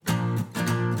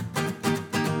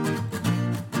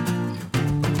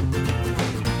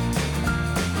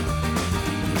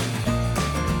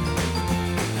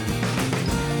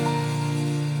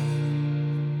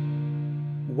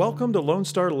Welcome to Lone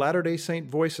Star Latter-day Saint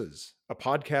Voices, a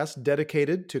podcast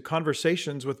dedicated to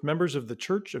conversations with members of the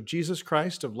Church of Jesus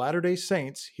Christ of Latter-day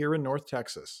Saints here in North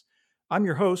Texas. I'm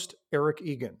your host, Eric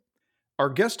Egan. Our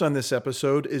guest on this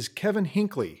episode is Kevin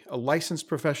Hinckley, a licensed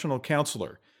professional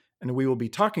counselor, and we will be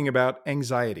talking about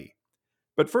anxiety.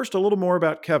 But first, a little more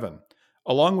about Kevin.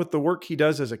 Along with the work he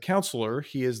does as a counselor,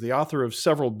 he is the author of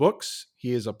several books,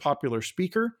 he is a popular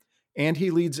speaker, and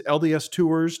he leads LDS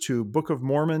tours to Book of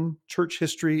Mormon, church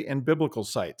history, and biblical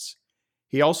sites.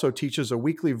 He also teaches a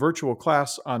weekly virtual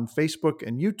class on Facebook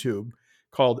and YouTube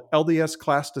called LDS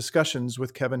Class Discussions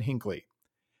with Kevin Hinckley.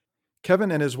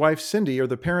 Kevin and his wife Cindy are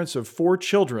the parents of 4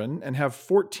 children and have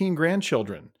 14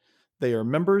 grandchildren. They are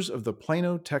members of the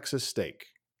Plano, Texas Stake.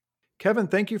 Kevin,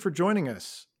 thank you for joining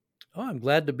us. Oh, I'm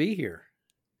glad to be here.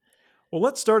 Well,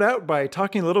 let's start out by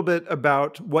talking a little bit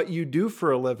about what you do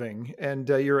for a living and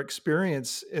your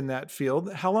experience in that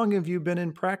field. How long have you been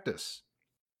in practice?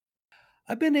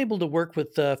 I've been able to work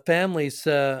with families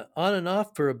on and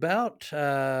off for about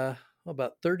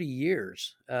 30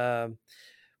 years.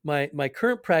 My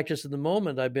current practice at the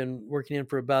moment, I've been working in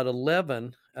for about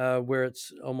 11, where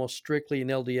it's almost strictly an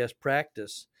LDS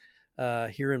practice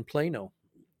here in Plano.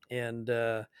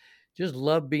 And just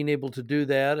love being able to do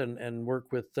that and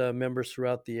work with members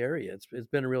throughout the area. It's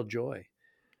been a real joy.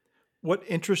 What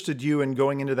interested you in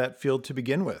going into that field to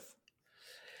begin with?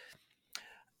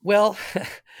 Well,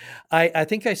 I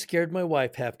think I scared my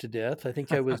wife half to death. I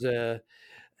think I was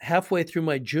halfway through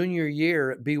my junior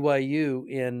year at BYU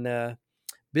in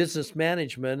business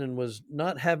management and was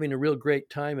not having a real great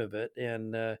time of it.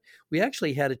 And we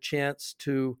actually had a chance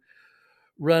to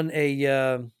run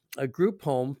a group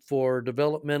home for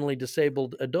developmentally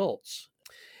disabled adults.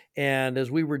 And as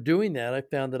we were doing that, I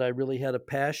found that I really had a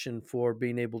passion for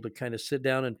being able to kind of sit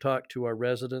down and talk to our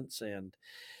residents. And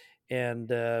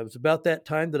it was about that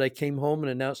time that I came home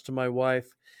and announced to my wife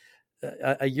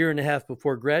a year and a half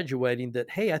before graduating that,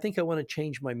 hey, I think I want to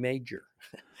change my major.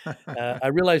 I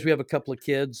realize we have a couple of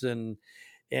kids and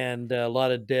a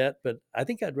lot of debt, but I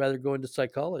think I'd rather go into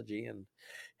psychology and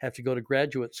have to go to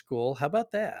graduate school. How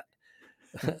about that?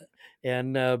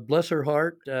 And bless her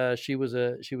heart, she was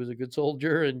a good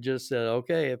soldier and just said,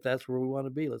 okay, if that's where we want to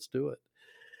be, let's do it.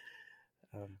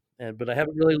 But I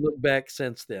haven't really looked back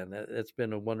since then. It's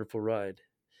been a wonderful ride.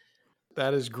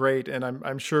 That is great. And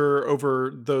I'm sure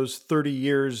over those 30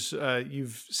 years,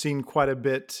 you've seen quite a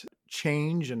bit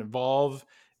change and evolve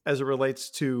as it relates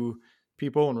to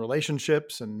people and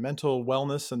relationships and mental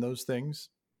wellness and those things.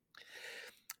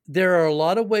 There are a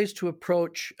lot of ways to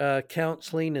approach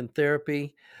counseling and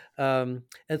therapy. And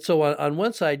so on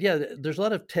one side, yeah, there's a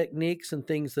lot of techniques and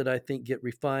things that I think get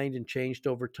refined and changed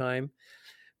over time.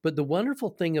 But the wonderful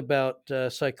thing about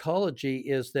psychology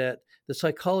is that the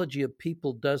psychology of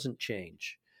people doesn't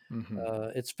change. Mm-hmm.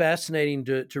 It's fascinating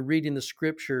to read in the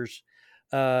scriptures,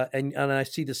 and I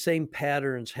see the same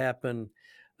patterns happen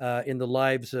in the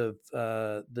lives of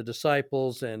the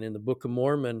disciples and in the Book of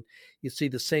Mormon. You see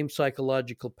the same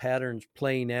psychological patterns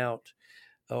playing out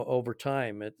over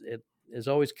time. It has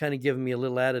always kind of given me a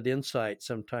little added insight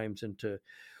sometimes into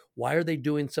why are they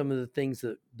doing some of the things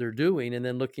that they're doing, and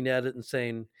then looking at it and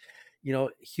saying,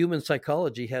 human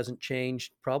psychology hasn't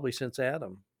changed probably since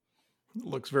Adam.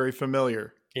 Looks very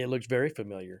familiar. It looks very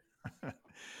familiar.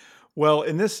 Well,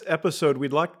 in this episode,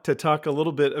 we'd like to talk a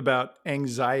little bit about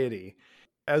anxiety.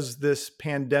 As this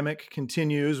pandemic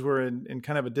continues, we're in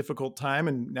kind of a difficult time,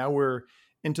 and now we're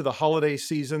into the holiday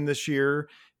season this year.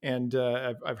 And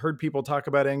I've heard people talk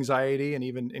about anxiety and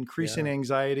even increasing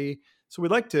anxiety. So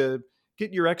we'd like to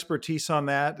get your expertise on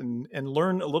that and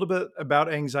learn a little bit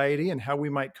about anxiety and how we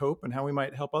might cope and how we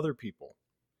might help other people.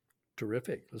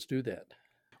 Terrific. Let's do that.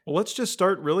 Well, let's just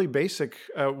start really basic.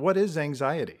 What is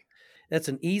anxiety? That's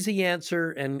an easy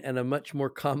answer and a much more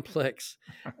complex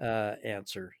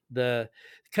answer. The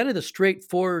kind of the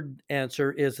straightforward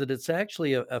answer is that it's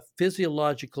actually a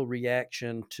physiological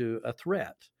reaction to a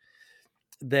threat.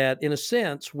 That, in a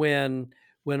sense, when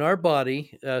our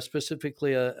body,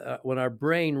 specifically when our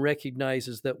brain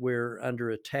recognizes that we're under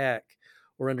attack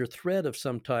or under threat of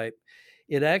some type,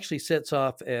 it actually sets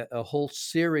off a whole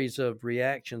series of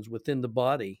reactions within the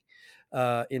body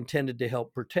intended to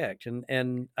help protect.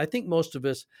 And I think most of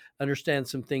us understand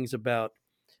some things about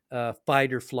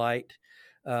fight or flight,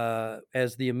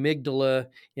 as the amygdala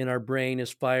in our brain is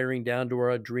firing down to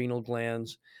our adrenal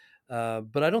glands.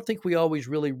 But I don't think we always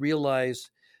really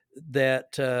realize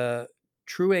that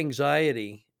true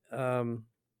anxiety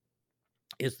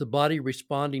is the body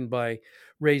responding by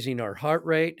raising our heart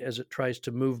rate as it tries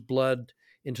to move blood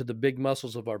into the big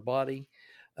muscles of our body.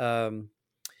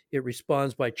 It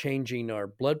responds by changing our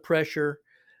blood pressure.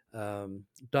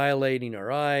 dilating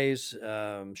our eyes,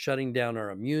 shutting down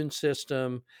our immune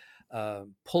system,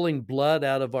 pulling blood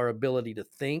out of our ability to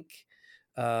think.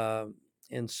 Uh,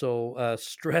 and so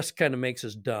stress kind of makes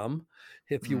us dumb,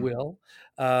 if you Mm.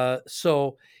 will.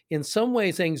 So, in some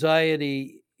ways,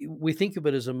 anxiety, we think of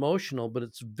it as emotional, but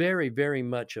it's very, very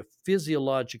much a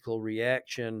physiological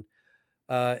reaction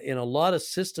in a lot of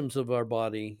systems of our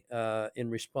body in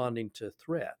responding to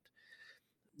threat.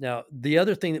 Now, the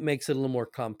other thing that makes it a little more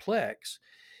complex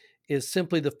is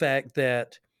simply the fact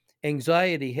that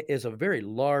anxiety is a very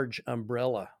large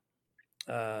umbrella.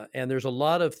 And there's a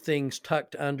lot of things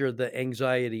tucked under the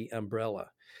anxiety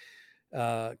umbrella.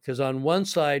 Because on one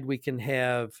side, we can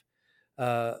have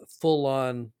full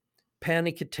on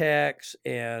panic attacks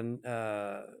and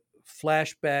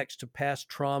flashbacks to past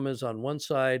traumas on one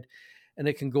side. And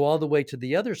it can go all the way to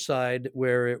the other side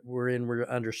where we're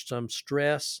under some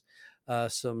stress,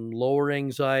 some lower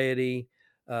anxiety,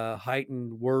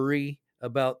 heightened worry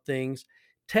about things.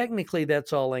 Technically,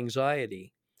 that's all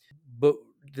anxiety, but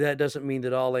that doesn't mean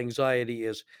that all anxiety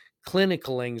is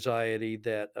clinical anxiety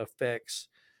that affects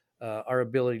our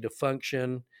ability to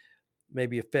function,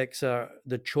 maybe affects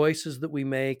the choices that we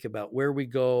make about where we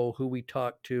go, who we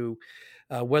talk to,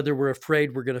 whether we're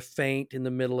afraid we're going to faint in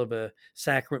the middle of a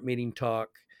sacrament meeting talk,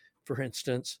 for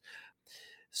instance.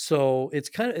 So it's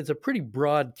a pretty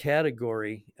broad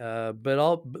category, but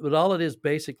all it is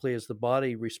basically is the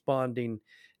body responding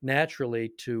naturally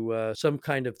to some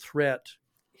kind of threat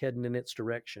heading in its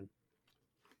direction.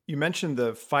 You mentioned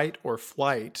the fight or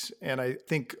flight, and I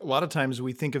think a lot of times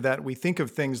we think of that, we think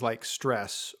of things like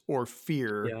stress or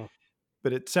fear, Yeah.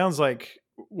 but it sounds like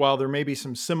while there may be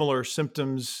some similar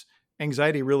symptoms,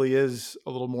 anxiety really is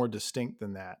a little more distinct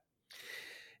than that.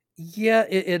 Yeah,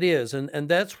 it is, and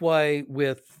that's why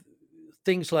with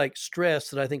things like stress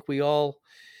that we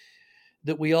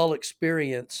all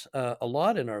experience a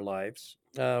lot in our lives,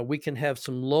 we can have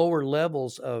some lower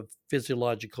levels of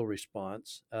physiological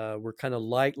response. We're kind of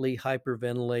lightly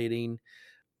hyperventilating,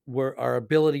 where our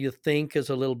ability to think is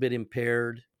a little bit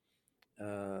impaired.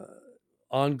 Uh,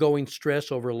 Ongoing stress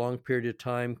over a long period of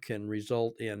time can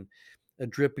result in a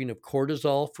dripping of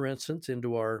cortisol, for instance,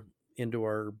 into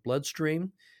our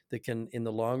bloodstream that can, in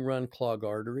the long run, clog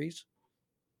arteries.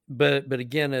 But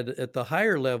again, at the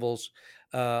higher levels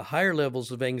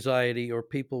of anxiety, or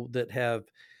people that have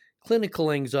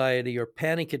clinical anxiety or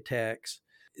panic attacks,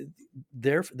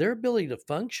 their ability to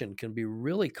function can be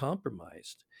really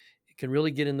compromised. It can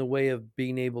really get in the way of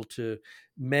being able to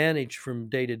manage from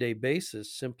day to day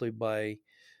basis, simply by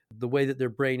the way that their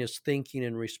brain is thinking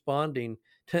and responding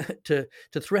to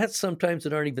threats sometimes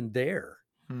that aren't even there.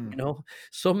 Hmm. You know,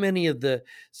 so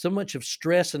much of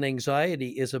stress and anxiety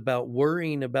is about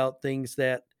worrying about things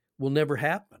that will never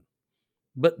happen.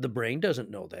 But the brain doesn't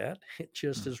know that. It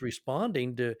just is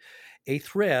responding to a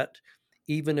threat,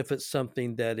 even if it's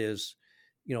something that is,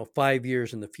 5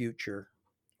 years in the future,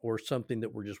 or something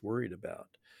that we're just worried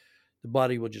about. The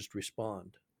body will just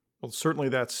respond. Well, certainly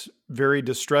that's very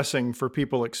distressing for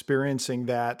people experiencing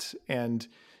that, and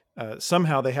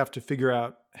somehow they have to figure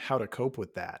out how to cope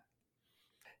with that.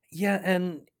 Yeah,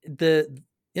 and the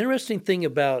interesting thing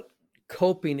about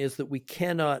coping is that we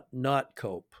cannot not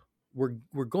cope.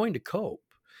 We're going to cope.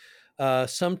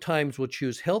 Sometimes we'll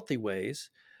choose healthy ways.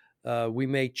 We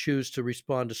may choose to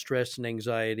respond to stress and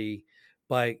anxiety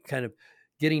by kind of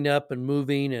getting up and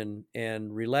moving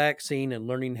and relaxing and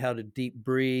learning how to deep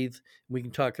breathe. We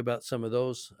can talk about some of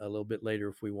those a little bit later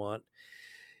if we want.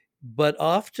 But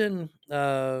often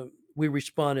we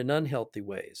respond in unhealthy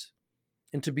ways.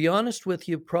 And to be honest with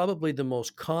you, probably the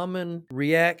most common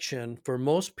reaction for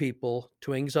most people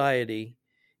to anxiety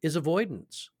is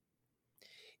avoidance.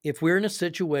 If we're in a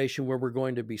situation where we're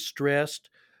going to be stressed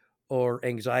or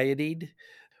anxietied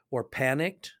or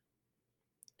panicked,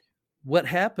 what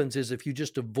happens is if you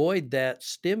just avoid that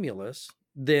stimulus,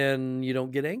 then you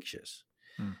don't get anxious.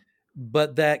 Hmm.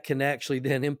 But that can actually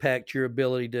then impact your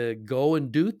ability to go and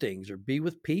do things or be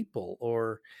with people,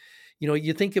 or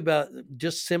you think about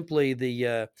just simply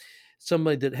the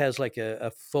somebody that has like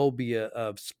a phobia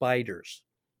of spiders.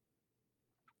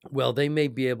 Well, they may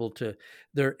be able to,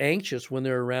 they're anxious when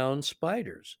they're around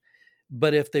spiders.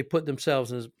 But if they put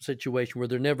themselves in a situation where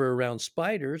they're never around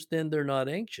spiders, then they're not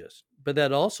anxious. But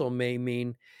that also may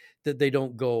mean that they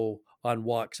don't go on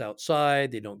walks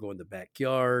outside, they don't go in the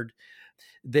backyard.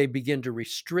 They begin to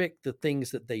restrict the things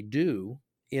that they do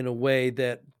in a way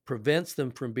that prevents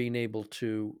them from being able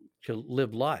to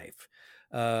live life.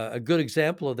 A good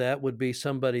example of that would be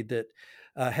somebody that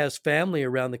has family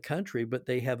around the country, but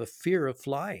they have a fear of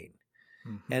flying.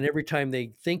 Hmm. And every time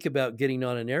they think about getting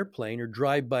on an airplane or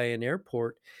drive by an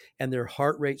airport and their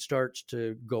heart rate starts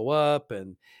to go up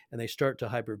and they start to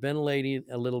hyperventilate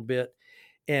a little bit.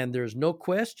 And there's no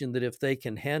question that if they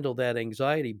can handle that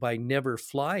anxiety by never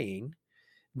flying,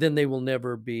 then they will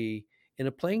never be in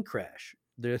a plane crash.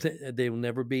 They will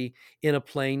never be in a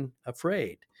plane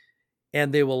afraid.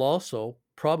 And they will also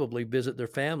probably visit their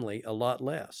family a lot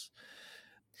less.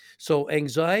 So,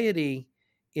 anxiety,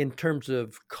 in terms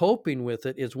of coping with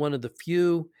it, is one of the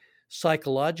few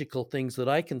psychological things that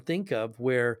I can think of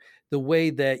where the way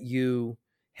that you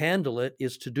handle it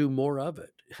is to do more of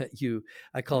it.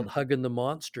 I call it hugging the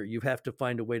monster. You have to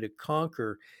find a way to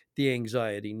conquer the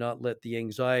anxiety, not let the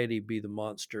anxiety be the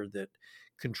monster that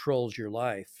controls your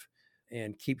life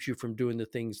and keeps you from doing the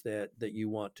things that you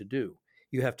want to do.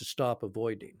 You have to stop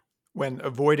avoiding. When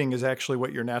avoiding is actually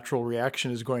what your natural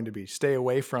reaction is going to be. Stay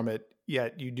away from it,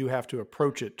 yet you do have to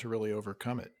approach it to really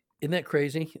overcome it. Isn't that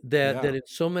crazy? That Yeah. in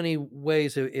so many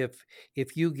ways,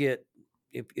 if you get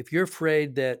if you're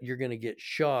afraid that you're going to get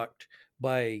shocked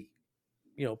by,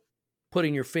 you know,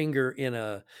 putting your finger in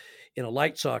a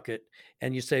light socket,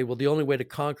 and you say, well, the only way to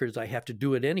conquer it is I have to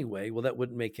do it anyway. Well, that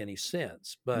wouldn't make any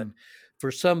sense. But Mm.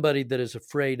 for somebody that is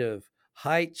afraid of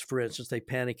heights, for instance, they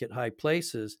panic at high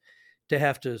places, to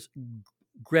have to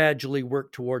gradually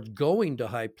work towards going to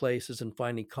high places and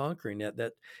finally conquering it.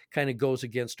 That kind of goes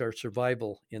against our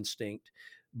survival instinct,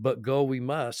 but go we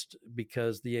must,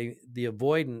 because the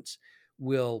avoidance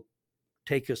will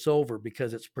take us over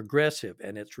because it's progressive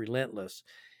and it's relentless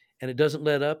and it doesn't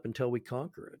let up until we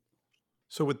conquer it.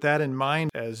 So, with that in mind,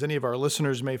 as any of our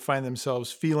listeners may find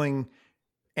themselves feeling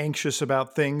anxious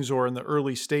about things or in the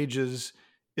early stages,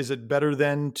 is it better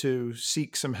then to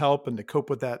seek some help and to cope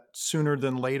with that sooner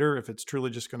than later if it's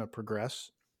truly just going to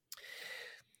progress?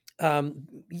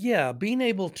 Yeah, being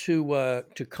able to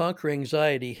conquer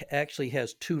anxiety actually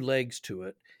has two legs to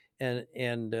it,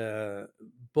 and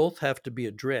both have to be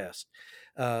addressed.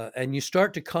 And you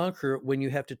start to conquer it when you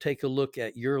have to take a look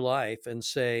at your life and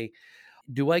say,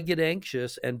 do I get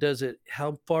anxious, and does it?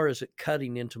 How far is it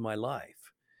cutting into my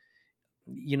life?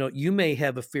 You know, you may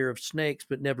have a fear of snakes,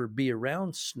 but never be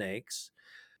around snakes,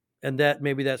 and that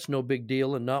maybe that's no big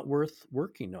deal and not worth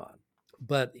working on.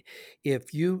 But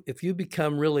if you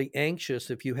become really anxious,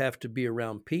 if you have to be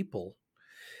around people,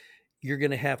 you're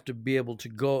going to have to be able to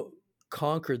go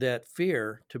conquer that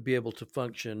fear to be able to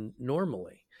function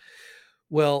normally.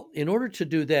 Well, in order to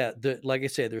do that, like I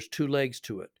say, there's two legs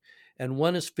to it, and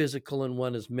one is physical and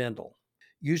one is mental.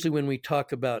 Usually, when we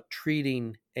talk about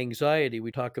treating anxiety,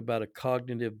 we talk about a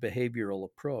cognitive behavioral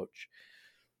approach.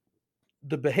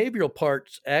 The behavioral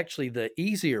part's actually the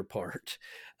easier part.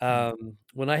 Mm.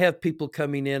 When I have people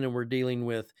coming in and we're dealing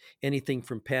with anything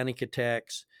from panic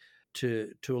attacks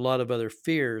to a lot of other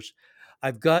fears,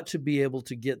 I've got to be able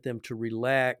to get them to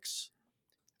relax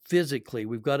physically.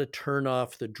 We've got to turn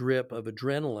off the drip of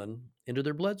adrenaline into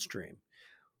their bloodstream.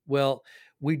 Well,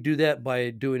 we do that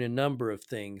by doing a number of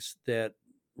things that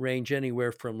range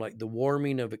anywhere from like the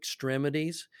warming of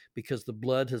extremities, because the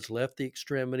blood has left the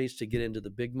extremities to get into the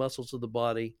big muscles of the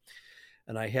body,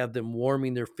 and I have them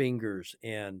warming their fingers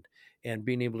and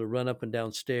being able to run up and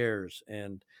down stairs.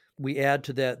 And we add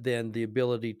to that then the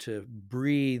ability to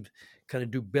breathe, kind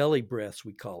of do belly breaths,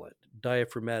 we call it,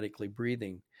 diaphragmatically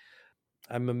breathing.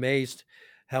 I'm amazed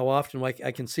how often, like,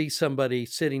 I can see somebody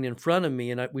sitting in front of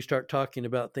me and we start talking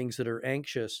about things that are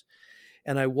anxious,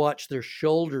 and I watch their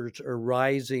shoulders are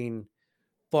rising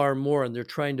far more, and they're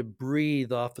trying to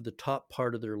breathe off of the top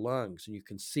part of their lungs, and you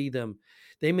can see them.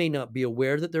 They may not be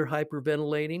aware that they're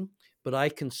hyperventilating, but I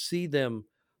can see them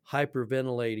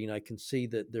hyperventilating. I can see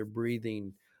that they're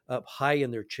breathing up high in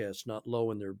their chest, not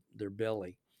low in their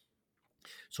belly.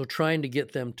 So trying to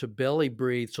get them to belly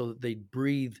breathe so that they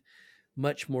breathe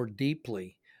much more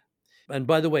deeply. And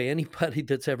by the way, anybody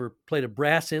that's ever played a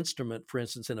brass instrument, for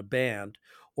instance, in a band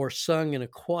or sung in a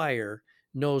choir,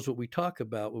 knows what we talk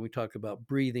about when we talk about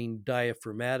breathing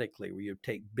diaphragmatically, where you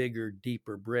take bigger,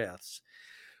 deeper breaths.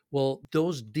 Well,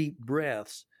 those deep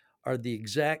breaths are the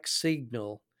exact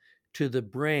signal to the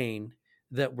brain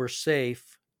that we're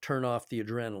safe, turn off the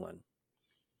adrenaline.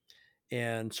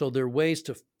 And so there are ways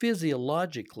to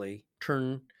physiologically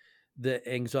turn the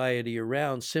anxiety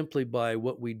around simply by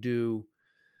what we do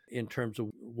in terms of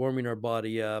warming our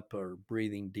body up or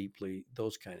breathing deeply,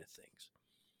 those kind of things.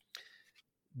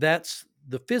 That's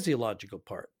the physiological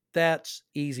part. That's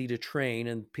easy to train,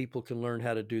 and people can learn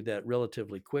how to do that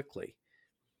relatively quickly.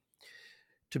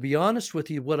 To be honest with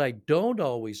you, what I don't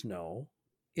always know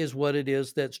is what it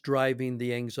is that's driving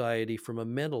the anxiety from a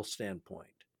mental standpoint,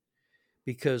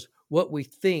 because what we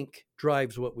think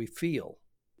drives what we feel.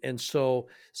 And so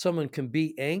someone can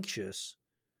be anxious,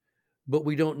 but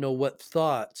we don't know what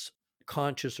thoughts,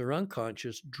 conscious or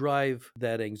unconscious, drive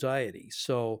that anxiety.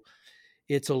 So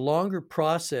it's a longer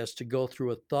process to go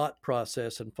through a thought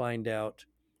process and find out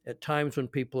at times when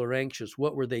people are anxious,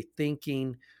 what were they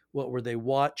thinking? What were they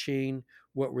watching?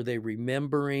 What were they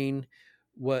remembering?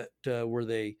 What were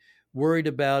they worried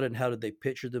about? And how did they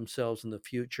picture themselves in the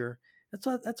future?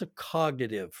 That's a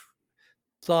cognitive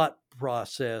thought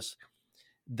process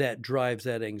that drives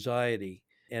that anxiety,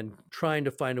 and trying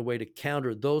to find a way to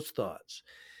counter those thoughts.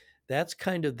 That's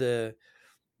kind of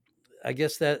I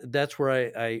guess that's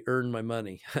where I earn my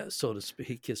money, so to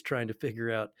speak, is trying to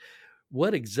figure out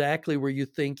what exactly were you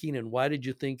thinking and why did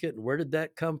you think it and where did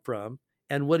that come from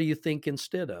and what do you think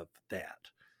instead of that?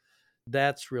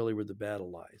 That's really where the battle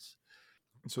lies.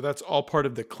 So that's all part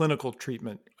of the clinical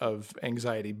treatment of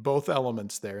anxiety, both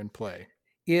elements there in play.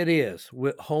 It is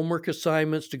with homework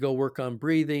assignments to go work on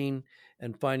breathing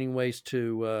and finding ways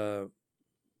to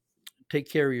take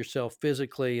care of yourself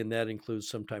physically, and that includes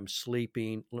sometimes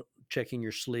sleeping, checking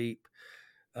your sleep,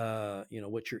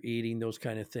 what you're eating, those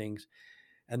kind of things.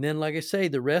 And then, like I say,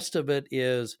 the rest of it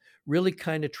is really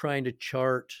kind of trying to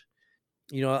chart.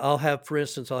 For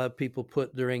instance, I'll have people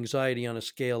put their anxiety on a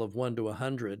scale of 1 to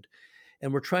 100,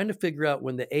 and we're trying to figure out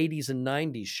when the 80s and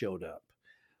 90s showed up,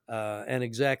 and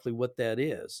exactly what that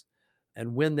is,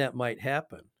 and when that might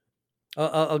happen.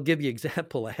 I'll give you an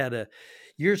example.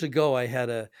 Years ago, I had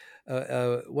a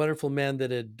wonderful man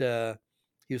that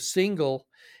he was single,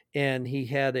 and he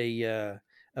had a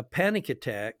panic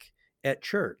attack at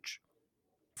church.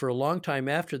 For a long time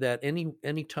after that,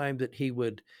 any time that he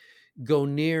would go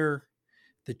near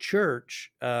the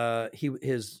church,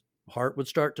 his heart would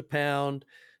start to pound,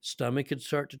 stomach would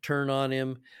start to turn on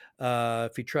him.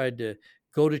 If he tried to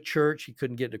go to church, he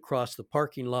couldn't get across the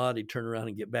parking lot. He'd turn around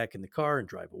and get back in the car and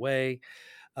drive away.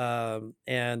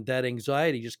 And that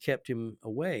anxiety just kept him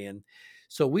away. And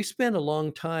so we spent a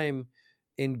long time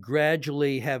in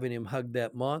gradually having him hug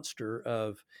that monster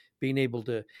of being able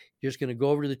to, you're just going to go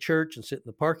over to the church and sit in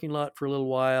the parking lot for a little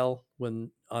while when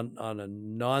on a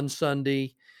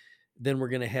non-Sunday. Then we're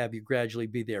going to have you gradually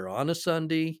be there on a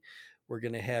Sunday. We're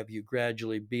going to have you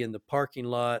gradually be in the parking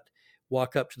lot,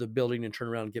 walk up to the building and turn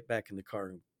around and get back in the car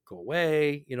and go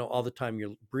away. All the time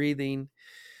you're breathing.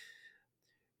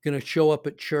 Going to show up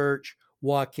at church,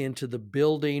 walk into the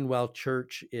building while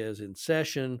church is in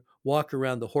session, walk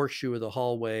around the horseshoe of the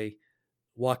hallway,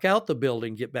 walk out the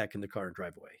building, get back in the car and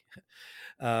drive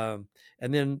away.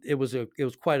 And then it was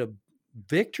quite a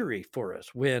victory for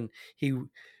us when he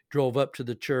drove up to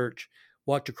the church,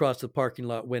 walked across the parking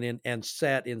lot, went in and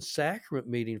sat in sacrament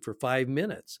meeting for 5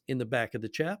 minutes in the back of the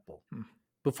chapel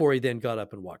before he then got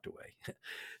up and walked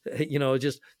away.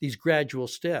 Just these gradual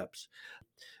steps.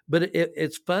 But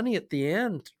it's funny at the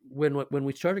end when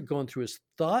we started going through his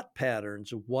thought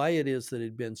patterns of why it is that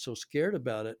he'd been so scared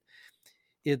about it.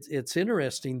 It's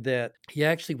interesting that he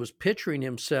actually was picturing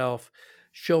himself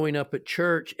showing up at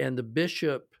church and the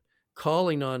bishop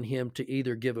calling on him to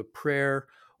either give a prayer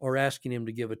or asking him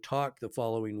to give a talk the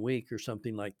following week or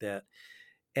something like that.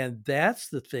 And that's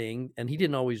the thing. And he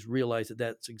didn't always realize that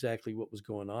that's exactly what was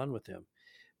going on with him.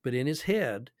 But in his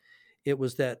head, it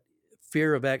was that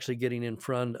fear of actually getting in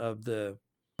front of the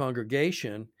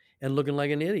congregation and looking like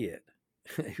an idiot.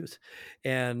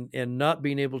 and not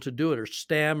being able to do it, or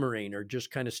stammering, or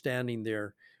just kind of standing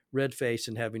there red faced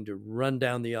and having to run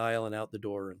down the aisle and out the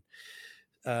door.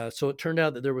 And so it turned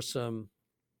out that there was some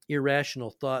irrational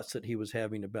thoughts that he was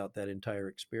having about that entire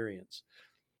experience.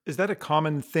 Is that a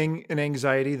common thing in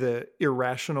anxiety, the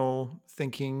irrational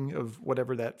thinking of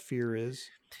whatever that fear is?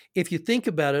 If you think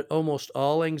about it, almost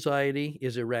all anxiety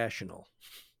is irrational.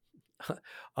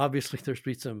 Obviously, there's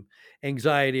be some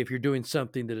anxiety if you're doing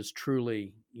something that is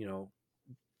truly,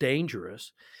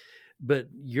 dangerous. But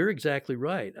you're exactly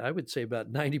right. I would say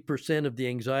about 90% of the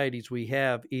anxieties we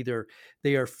have, either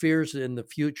they are fears in the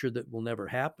future that will never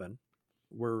happen.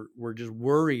 We're just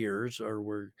worriers,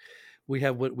 or we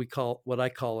have what I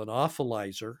call an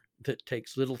awfulizer that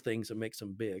takes little things and makes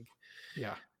them big.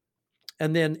 Yeah.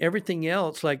 And then everything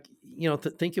else, like,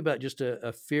 think about just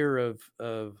a fear of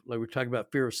like we're talking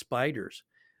about fear of spiders.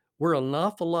 We're an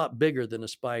awful lot bigger than a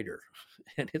spider.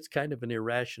 And it's kind of an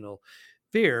irrational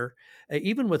fear.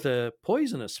 Even with a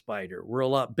poisonous spider, we're a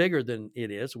lot bigger than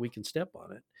it is. We can step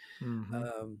on it.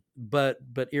 Mm-hmm. But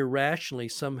irrationally,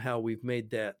 somehow we've made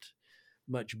that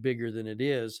much bigger than it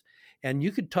is. And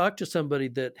you could talk to somebody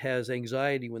that has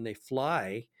anxiety when they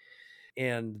fly,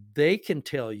 and they can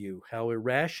tell you how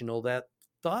irrational that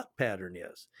thought pattern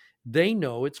is. They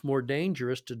know it's more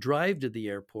dangerous to drive to the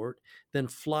airport than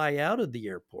fly out of the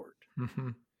airport. Mm-hmm.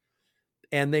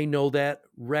 And they know that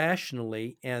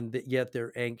rationally, and that yet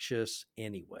they're anxious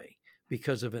anyway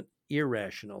because of an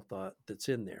irrational thought that's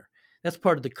in there. That's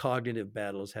part of the cognitive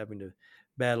battle, is having to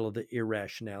battle the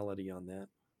irrationality on that.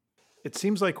 It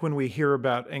seems like when we hear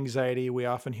about anxiety, we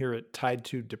often hear it tied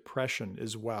to depression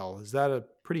as well. Is that a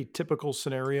pretty typical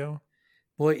scenario?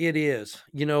 Boy, it is.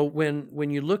 When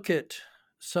you look at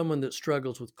someone that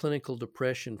struggles with clinical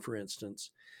depression, for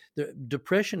instance, the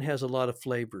depression has a lot of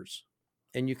flavors,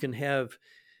 and you can have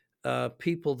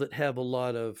people that have a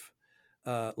lot of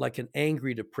like an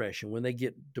angry depression. When they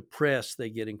get depressed, they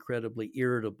get incredibly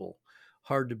irritable,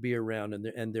 hard to be around,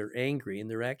 and they're angry, and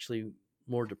they're actually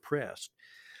more depressed.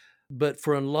 But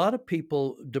for a lot of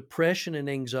people, depression and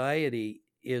anxiety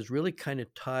is really kind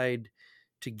of tied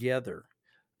together.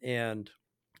 And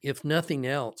if nothing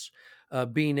else,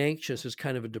 being anxious is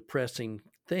kind of a depressing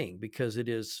thing because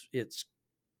it's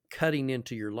cutting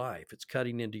into your life. It's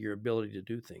cutting into your ability to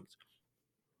do things.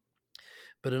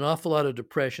 But an awful lot of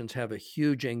depressions have a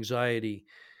huge anxiety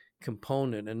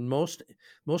component, and most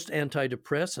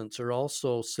antidepressants are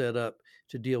also set up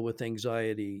to deal with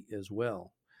anxiety as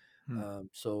well. Hmm.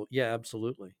 So yeah,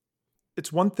 absolutely.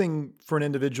 It's one thing for an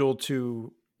individual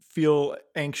to feel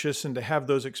anxious and to have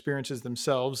those experiences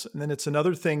themselves. And then it's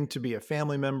another thing to be a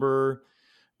family member,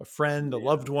 a friend, a Yeah.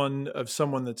 loved one of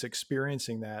someone that's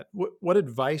experiencing that. What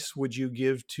advice would you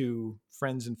give to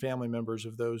friends and family members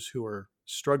of those who are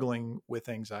struggling with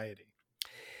anxiety?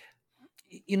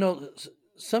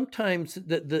 Sometimes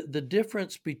the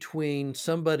difference between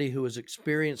somebody who has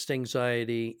experienced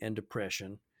anxiety and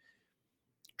depression,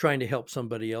 trying to help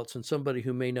somebody else, and somebody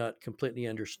who may not completely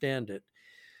understand it,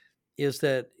 is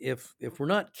that if we're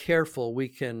not careful, we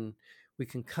can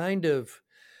kind of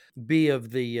be of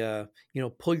the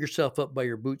pull yourself up by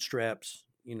your bootstraps,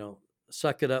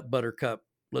 suck it up, buttercup,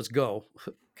 let's go,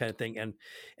 kind of thing,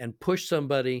 and push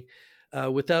somebody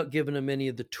without giving them any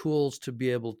of the tools to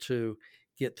be able to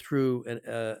get through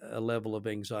a level of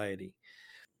anxiety.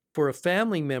 For a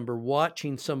family member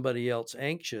watching somebody else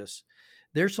anxious,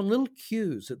 there's some little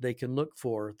cues that they can look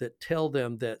for that tell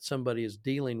them that somebody is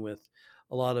dealing with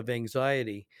a lot of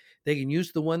anxiety. They can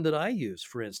use the one that I use,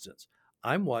 for instance.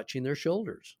 I'm watching their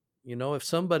shoulders. If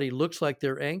somebody looks like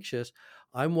they're anxious,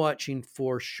 I'm watching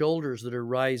for shoulders that are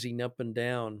rising up and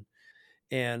down,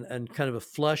 and kind of a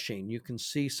flushing. You can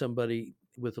see somebody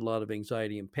with a lot of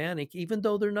anxiety and panic, even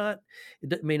though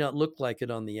it may not look like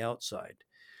it on the outside.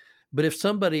 But if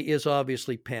somebody is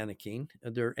obviously panicking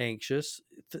and they're anxious,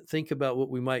 think about what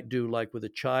we might do, like with a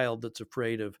child that's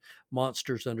afraid of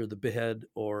monsters under the bed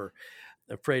or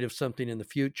afraid of something in the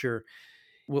future.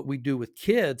 What we do with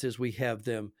kids is we have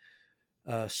them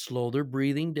slow their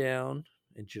breathing down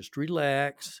and just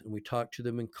relax. And we talk to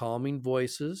them in calming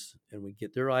voices, and we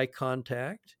get their eye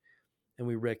contact, and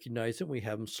we recognize it. And we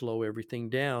have them slow everything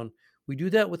down. We do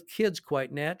that with kids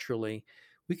quite naturally.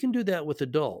 We can do that with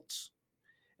adults,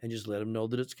 and just let them know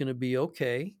that it's going to be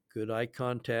okay. Good eye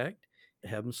contact,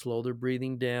 have them slow their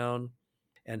breathing down,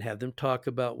 and have them talk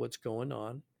about what's going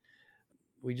on.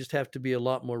 We just have to be a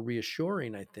lot more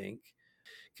reassuring, I think,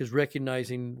 because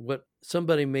recognizing what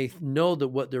somebody may know that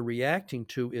what they're reacting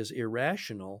to is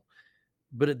irrational,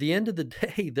 but at the end of the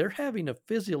day, they're having a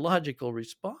physiological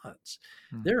response.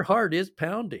 Hmm. Their heart is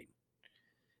pounding,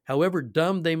 however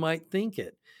dumb they might think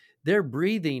it. Their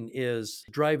breathing is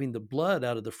driving the blood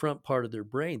out of the front part of their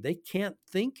brain. They can't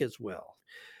think as well.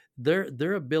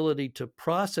 Their ability to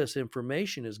process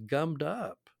information is gummed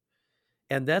up.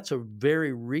 And that's a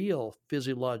very real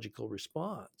physiological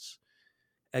response.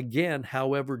 Again,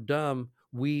 however dumb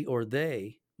we or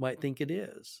they might think it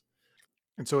is.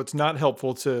 And so it's not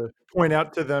helpful to point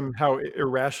out to them how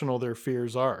irrational their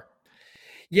fears are.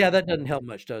 Yeah, that doesn't help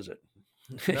much, does it?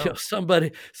 No.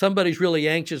 Somebody's really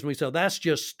anxious and we say, that's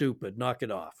just stupid, knock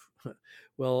it off.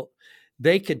 Well,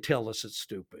 they could tell us it's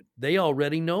stupid. They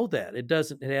already know that. It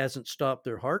hasn't stopped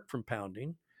their heart from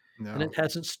pounding, and No. it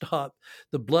hasn't stopped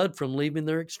the blood from leaving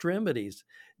their extremities.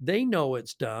 They know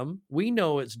it's dumb. We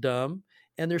know it's dumb,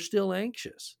 and they're still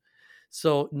anxious.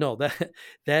 So no, that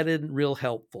isn't real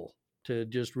helpful, to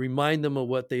just remind them of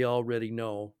what they already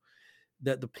know,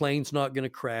 that the plane's not going to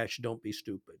crash. Don't be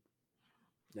stupid.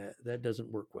 That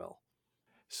doesn't work well.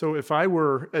 So if I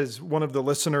were, as one of the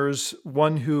listeners,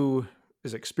 one who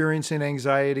is experiencing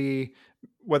anxiety,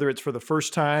 whether it's for the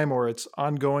first time or it's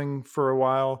ongoing for a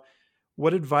while,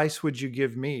 what advice would you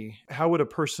give me? How would a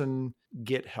person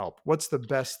get help? What's the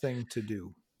best thing to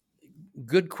do?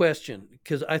 Good question,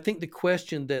 because I think the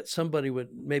question that somebody would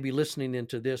maybe listening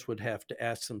into this would have to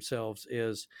ask themselves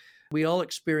is, we all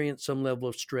experience some level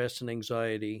of stress and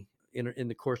anxiety in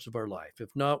the course of our life.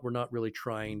 If not, we're not really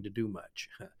trying to do much.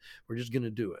 We're just going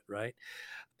to do it, right?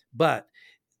 But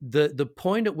the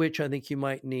point at which I think you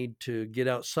might need to get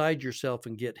outside yourself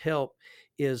and get help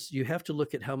is you have to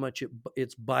look at how much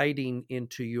it's biting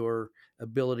into your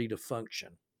ability to function,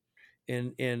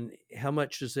 and how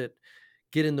much does it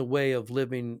get in the way of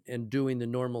living and doing the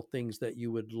normal things that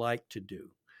you would like to do,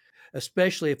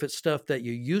 especially if it's stuff that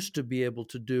you used to be able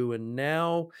to do, and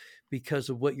now because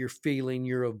of what you're feeling,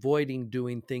 you're avoiding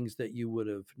doing things that you would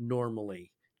have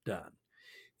normally done.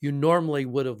 You normally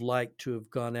would have liked to have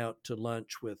gone out to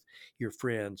lunch with your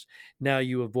friends. Now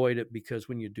you avoid it because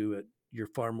when you do it, you're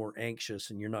far more anxious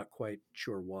and you're not quite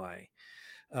sure why.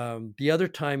 The other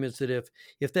time is that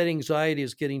if that anxiety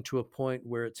is getting to a point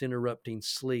where it's interrupting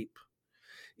sleep,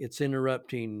 it's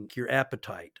interrupting your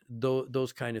appetite,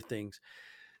 those kind of things.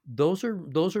 Those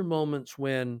are moments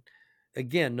when,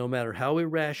 again, no matter how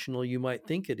irrational you might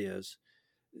think it is,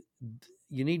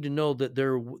 you need to know that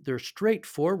there are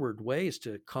straightforward ways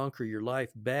to conquer your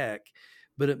life back,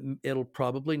 but it'll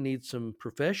probably need some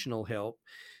professional help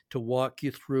to walk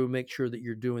you through, make sure that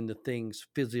you're doing the things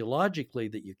physiologically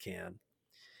that you can,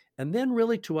 and then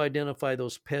really to identify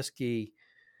those pesky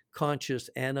conscious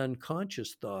and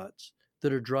unconscious thoughts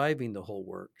that are driving the whole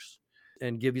works,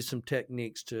 and give you some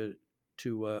techniques to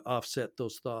offset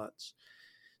those thoughts.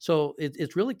 So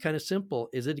it's really kind of simple.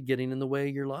 Is it getting in the way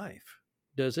of your life?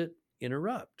 Does it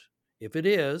interrupt? If it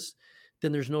is,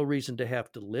 then there's no reason to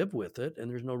have to live with it,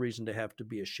 and there's no reason to have to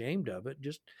be ashamed of it.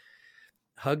 Just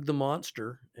hug the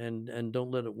monster and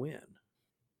don't let it win.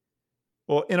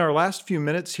 Well, in our last few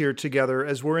minutes here together,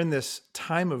 as we're in this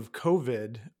time of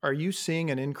COVID, are you seeing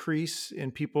an increase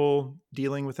in people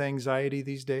dealing with anxiety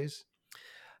these days?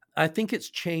 I think it's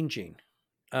changing.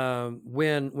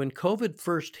 When COVID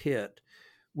first hit,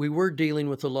 we were dealing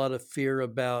with a lot of fear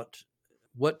about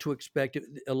what to expect.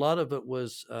 A lot of it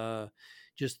was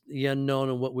just the unknown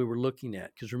and what we were looking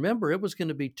at. Because remember, it was going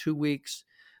to be 2 weeks,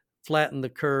 flatten the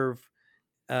curve,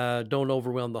 don't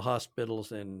overwhelm the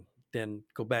hospitals, and then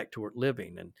go back to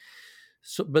living. And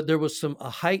so, but there was a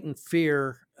heightened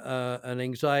fear, an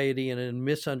anxiety, and a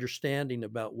misunderstanding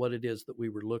about what it is that we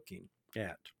were looking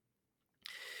at.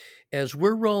 As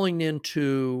we're rolling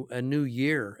into a new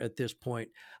year at this point,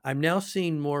 I'm now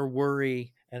seeing more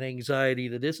worry and anxiety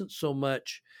that isn't so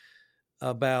much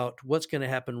about what's going to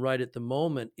happen right at the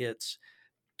moment. It's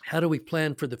how do we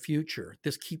plan for the future?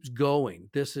 This keeps going.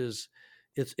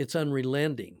 It's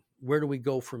unrelenting. Where do we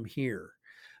go from here?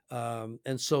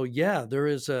 And so, yeah, there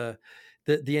is the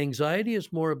anxiety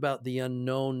is more about the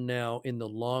unknown now in the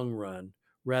long run,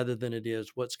 rather than it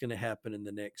is what's going to happen in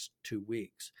the next 2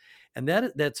 weeks. And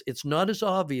it's not as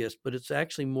obvious, but it's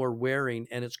actually more wearing,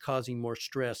 and it's causing more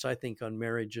stress, I think, on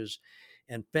marriages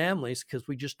and families, because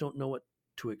we just don't know what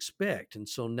to expect. And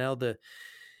so now the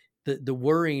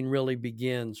worrying really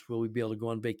begins. Will we be able to go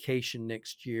on vacation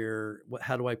next year?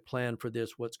 How do I plan for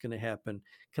this? What's going to happen?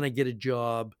 Can I get a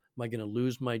job? Am I going to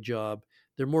lose my job?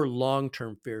 They're more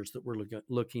long-term fears that we're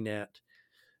looking at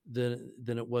than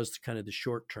it was kind of the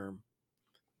short term.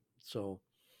 So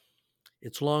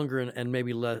it's longer and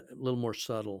maybe a little more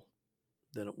subtle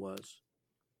than it was.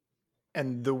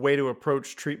 And the way to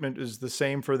approach treatment is the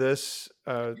same for this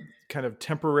kind of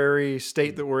temporary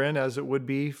state that we're in as it would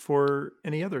be for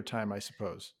any other time, I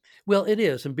suppose. Well, it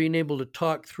is, and being able to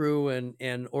talk through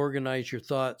and organize your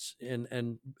thoughts,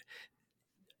 and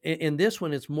in this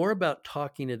one, it's more about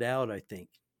talking it out. I think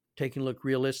taking a look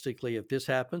realistically. If this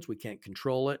happens, we can't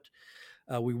control it.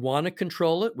 We want to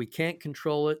control it. We can't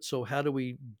control it. So how do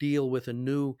we deal with a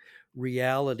new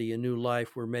reality, a new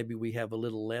life where maybe we have a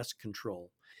little less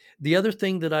control? The other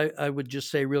thing that I would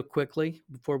just say real quickly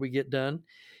before we get done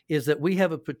is that we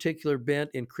have a particular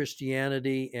bent in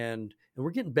Christianity, and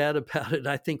we're getting bad about it,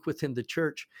 I think, within the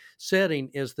church setting,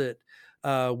 is that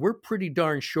we're pretty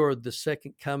darn sure the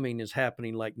second coming is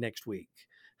happening like next week.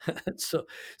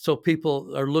 So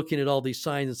people are looking at all these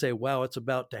signs and say, wow, it's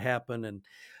about to happen. And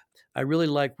I really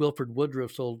like Wilford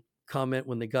Woodruff's old comment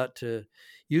when they got to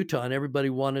Utah and everybody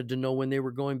wanted to know when they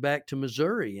were going back to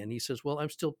Missouri. And he says, well, I'm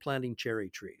still planting cherry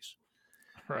trees.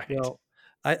 Right. Well,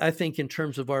 I think in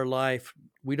terms of our life,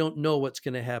 we don't know what's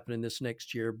going to happen in this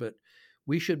next year, but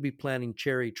we should be planting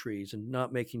cherry trees and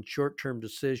not making short-term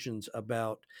decisions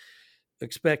about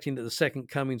expecting that the second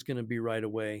coming is going to be right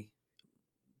away,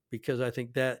 because I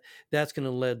think that's going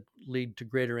to lead to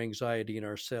greater anxiety in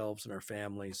ourselves and our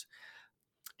families.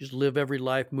 Just live every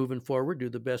life moving forward, do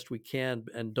the best we can,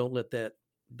 and don't let the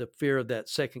fear of that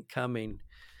second coming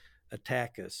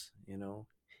attack us.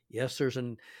 Yes,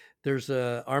 there's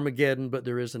a Armageddon, but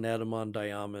there is an Adam on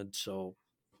Diamond. So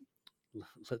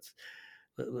let's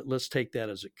let's take that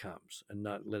as it comes and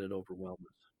not let it overwhelm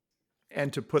us.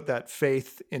 And to put that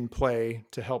faith in play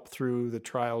to help through the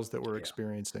trials that we're Yeah.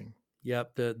 experiencing.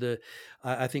 Yep.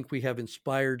 I think we have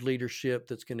inspired leadership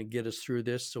that's going to get us through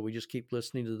this. So we just keep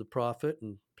listening to the prophet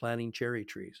and planting cherry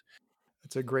trees.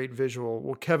 That's a great visual.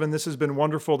 Well, Kevin, this has been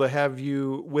wonderful to have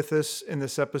you with us in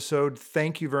this episode.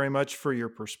 Thank you very much for your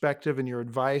perspective and your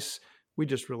advice. We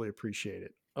just really appreciate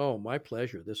it. Oh, my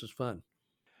pleasure. This is fun.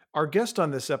 Our guest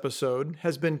on this episode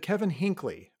has been Kevin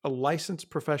Hinckley, a licensed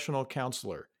professional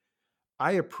counselor.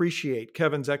 I appreciate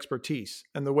Kevin's expertise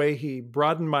and the way he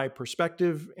broadened my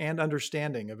perspective and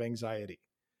understanding of anxiety.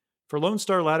 For Lone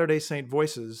Star Latter-day Saint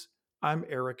Voices, I'm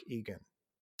Eric Egan.